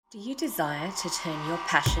Do you desire to turn your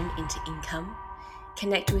passion into income?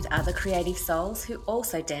 Connect with other creative souls who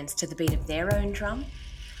also dance to the beat of their own drum?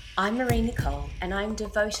 I'm Marie Nicole, and I'm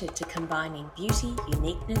devoted to combining beauty,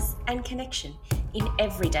 uniqueness, and connection in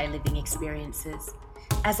everyday living experiences.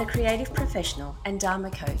 As a creative professional and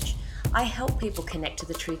Dharma coach, I help people connect to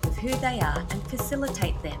the truth of who they are and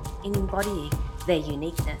facilitate them in embodying their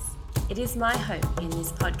uniqueness. It is my hope in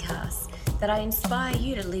this podcast that I inspire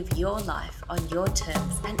you to live your life on your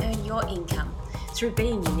terms and earn your income through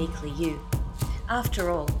being uniquely you. After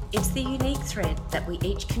all, it's the unique thread that we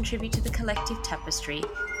each contribute to the collective tapestry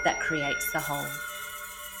that creates the whole.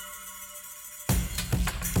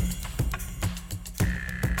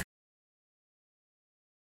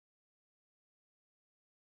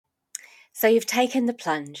 So you've taken the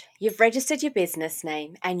plunge, you've registered your business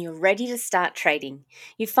name, and you're ready to start trading.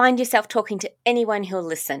 You find yourself talking to anyone who'll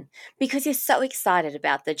listen because you're so excited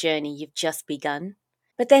about the journey you've just begun.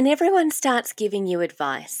 But then everyone starts giving you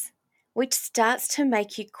advice, which starts to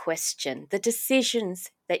make you question the decisions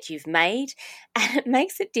that you've made, and it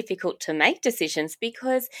makes it difficult to make decisions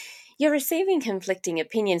because you're receiving conflicting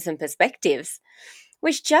opinions and perspectives,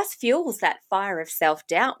 which just fuels that fire of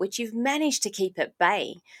self-doubt, which you've managed to keep at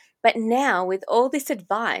bay. But now, with all this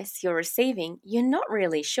advice you're receiving, you're not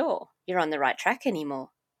really sure you're on the right track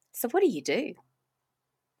anymore. So what do you do?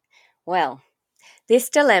 Well, this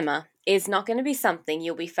dilemma is not going to be something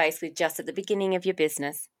you'll be faced with just at the beginning of your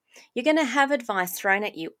business. You're going to have advice thrown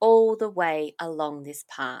at you all the way along this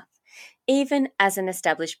path. Even as an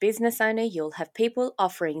established business owner, you'll have people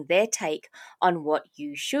offering their take on what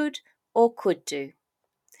you should or could do.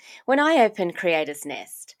 When I opened Creator's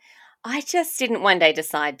Nest, I just didn't one day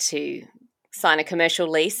decide to sign a commercial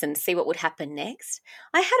lease and see what would happen next.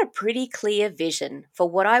 I had a pretty clear vision for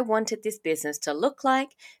what I wanted this business to look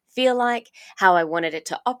like, feel like, how I wanted it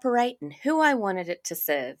to operate, and who I wanted it to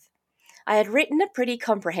serve. I had written a pretty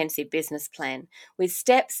comprehensive business plan with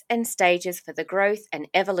steps and stages for the growth and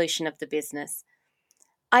evolution of the business.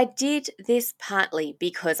 I did this partly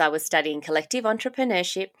because I was studying collective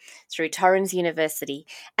entrepreneurship through Torrens University,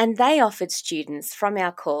 and they offered students from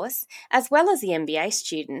our course, as well as the MBA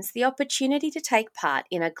students, the opportunity to take part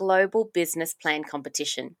in a global business plan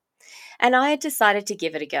competition. And I had decided to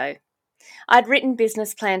give it a go. I'd written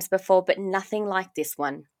business plans before, but nothing like this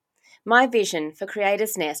one. My vision for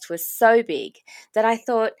Creator's Nest was so big that I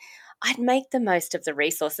thought I'd make the most of the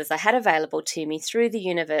resources I had available to me through the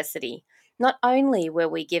university. Not only were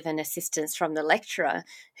we given assistance from the lecturer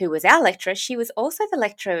who was our lecturer, she was also the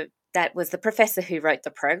lecturer that was the professor who wrote the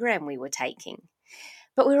program we were taking.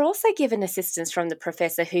 But we were also given assistance from the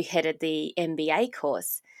professor who headed the MBA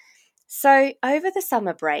course. So over the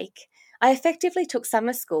summer break, I effectively took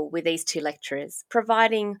summer school with these two lecturers,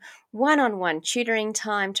 providing one-on-one tutoring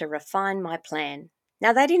time to refine my plan.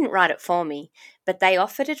 Now, they didn't write it for me, but they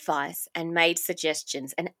offered advice and made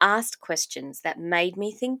suggestions and asked questions that made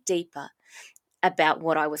me think deeper about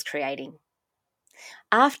what I was creating.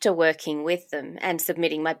 After working with them and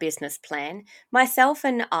submitting my business plan, myself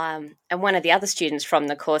and one of the other students from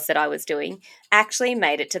the course that I was doing actually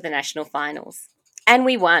made it to the national finals. And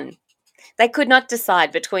we won. They could not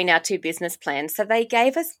decide between our two business plans, so they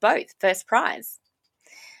gave us both first prize.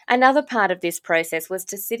 Another part of this process was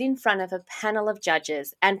to sit in front of a panel of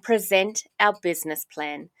judges and present our business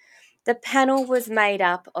plan. The panel was made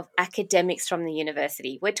up of academics from the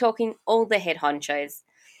university. We're talking all the head honchos.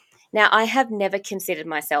 Now, I have never considered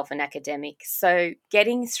myself an academic, so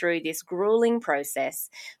getting through this grueling process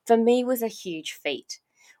for me was a huge feat.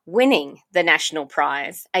 Winning the national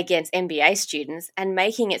prize against MBA students and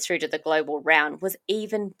making it through to the global round was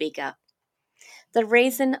even bigger. The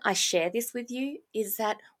reason I share this with you is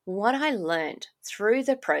that what I learned through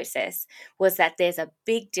the process was that there's a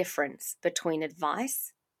big difference between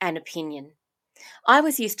advice and opinion. I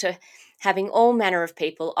was used to having all manner of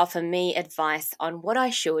people offer me advice on what I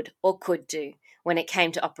should or could do when it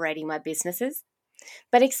came to operating my businesses.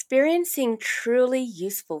 But experiencing truly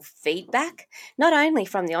useful feedback, not only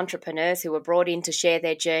from the entrepreneurs who were brought in to share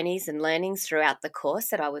their journeys and learnings throughout the course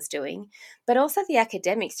that I was doing, but also the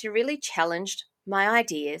academics who really challenged my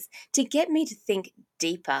ideas to get me to think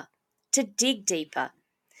deeper, to dig deeper,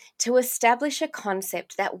 to establish a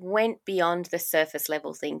concept that went beyond the surface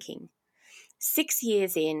level thinking. 6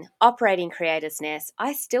 years in, operating Creator's Nest,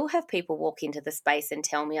 I still have people walk into the space and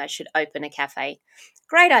tell me I should open a cafe.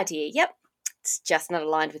 Great idea, yep, it's just not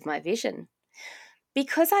aligned with my vision.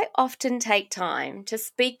 Because I often take time to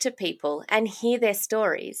speak to people and hear their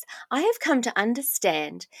stories, I have come to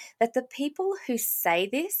understand that the people who say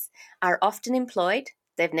this are often employed,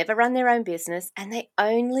 they've never run their own business, and they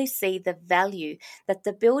only see the value that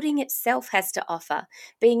the building itself has to offer,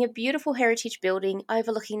 being a beautiful heritage building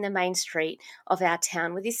overlooking the main street of our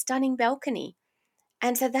town with this stunning balcony.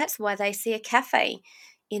 And so that's why they see a cafe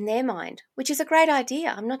in their mind, which is a great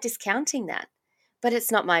idea. I'm not discounting that. But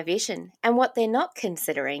it's not my vision. And what they're not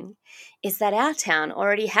considering is that our town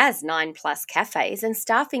already has 9+ cafes, and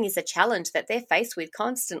staffing is a challenge that they're faced with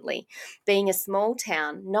constantly. Being a small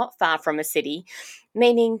town not far from a city,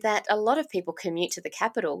 meaning that a lot of people commute to the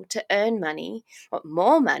capital to earn money, or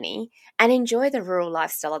more money, and enjoy the rural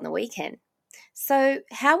lifestyle on the weekend. So,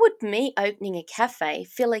 how would me opening a cafe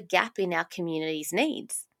fill a gap in our community's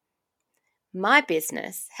needs? My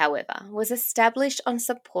business, however, was established on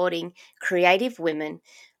supporting creative women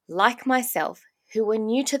like myself who were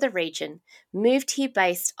new to the region, moved here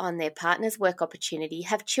based on their partner's work opportunity,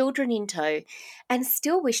 have children in tow, and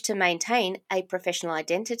still wish to maintain a professional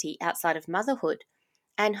identity outside of motherhood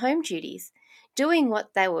and home duties, doing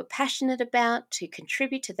what they were passionate about to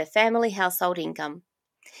contribute to their family household income.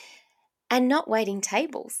 And not waiting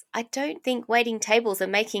tables. I don't think waiting tables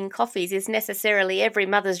and making coffees is necessarily every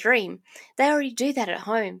mother's dream. They already do that at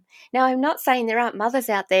home. Now, I'm not saying there aren't mothers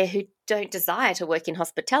out there who don't desire to work in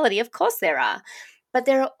hospitality. Of course there are. But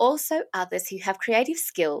there are also others who have creative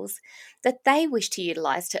skills that they wish to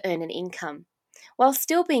utilize to earn an income while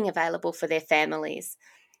still being available for their families.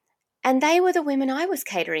 And they were the women I was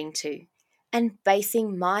catering to and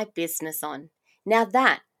basing my business on. Now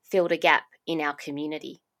that filled a gap in our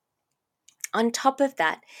community. On top of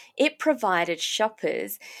that, it provided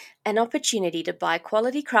shoppers an opportunity to buy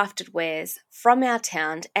quality crafted wares from our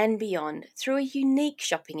town and beyond through a unique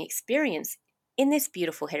shopping experience in this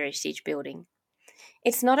beautiful heritage building.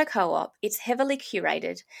 It's not a co-op, it's heavily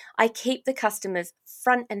curated. I keep the customers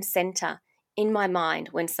front and center in my mind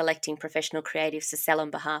when selecting professional creatives to sell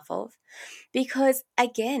on behalf of, because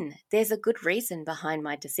again, there's a good reason behind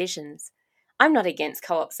my decisions. I'm not against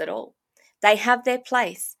co-ops at all. They have their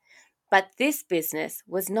place. But this business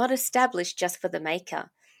was not established just for the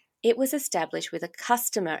maker. It was established with a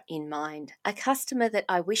customer in mind, a customer that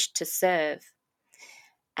I wished to serve.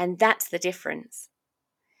 And that's the difference.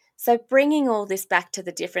 So, bringing all this back to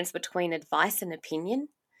the difference between advice and opinion,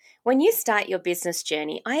 when you start your business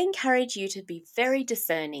journey, I encourage you to be very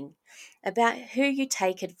discerning about who you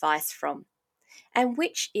take advice from and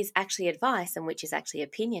which is actually advice and which is actually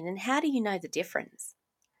opinion. And how do you know the difference?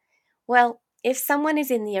 Well, if someone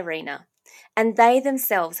is in the arena and they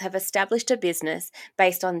themselves have established a business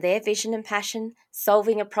based on their vision and passion,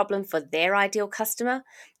 solving a problem for their ideal customer,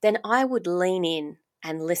 then I would lean in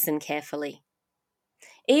and listen carefully.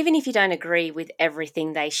 Even if you don't agree with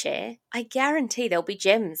everything they share, I guarantee there'll be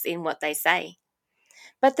gems in what they say.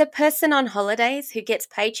 But the person on holidays who gets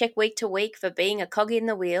paycheck week to week for being a cog in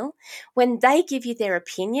the wheel, when they give you their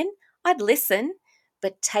opinion, I'd listen,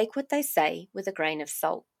 but take what they say with a grain of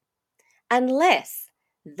salt. Unless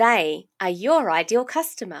they are your ideal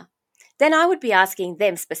customer. Then I would be asking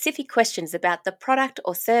them specific questions about the product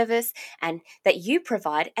or service and that you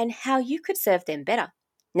provide and how you could serve them better.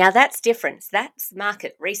 Now that's different. That's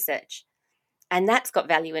market research. And that's got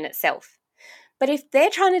value in itself. But if they're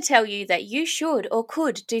trying to tell you that you should or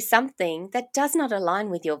could do something that does not align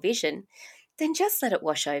with your vision, then just let it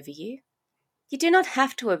wash over you. You do not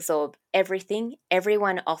have to absorb everything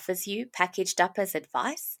everyone offers you packaged up as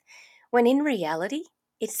advice, when in reality,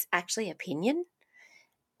 it's actually opinion.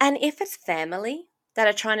 And if it's family that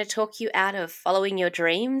are trying to talk you out of following your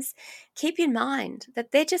dreams, keep in mind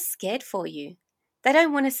that they're just scared for you. They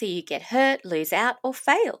don't want to see you get hurt, lose out, or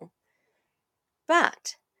fail.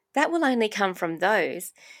 But that will only come from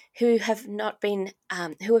those who have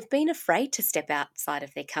been afraid to step outside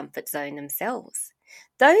of their comfort zone themselves.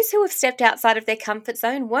 Those who have stepped outside of their comfort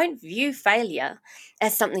zone won't view failure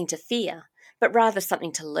as something to fear, but rather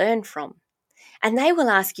something to learn from. And they will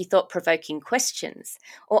ask you thought provoking questions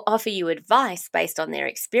or offer you advice based on their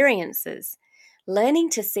experiences. Learning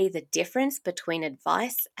to see the difference between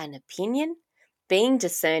advice and opinion, being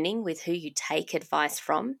discerning with who you take advice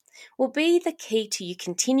from, will be the key to you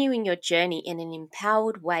continuing your journey in an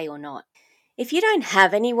empowered way or not. If you don't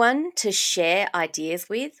have anyone to share ideas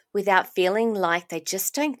with without feeling like they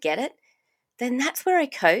just don't get it, then that's where a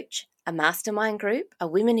coach, a mastermind group, a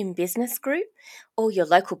women in business group, or your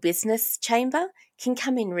local business chamber can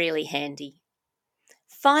come in really handy.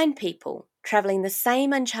 Find people traveling the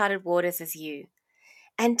same uncharted waters as you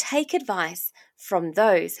and take advice from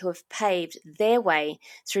those who have paved their way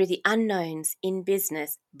through the unknowns in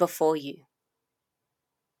business before you.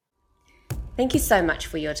 Thank you so much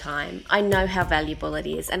for your time. I know how valuable it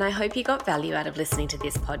is, and I hope you got value out of listening to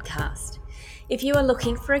this podcast. If you are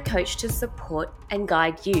looking for a coach to support and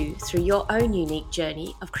guide you through your own unique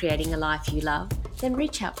journey of creating a life you love, then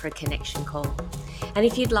reach out for a connection call. And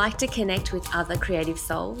if you'd like to connect with other creative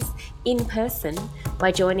souls in person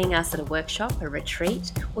by joining us at a workshop, a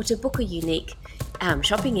retreat, or to book a unique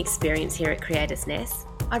shopping experience here at Creators Nest,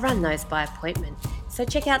 I run those by appointment. So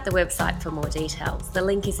check out the website for more details. The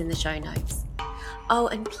link is in the show notes. Oh,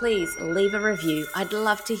 and please leave a review. I'd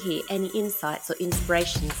love to hear any insights or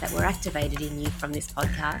inspirations that were activated in you from this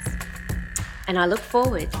podcast. And I look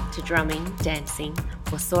forward to drumming, dancing,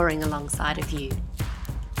 or soaring alongside of you.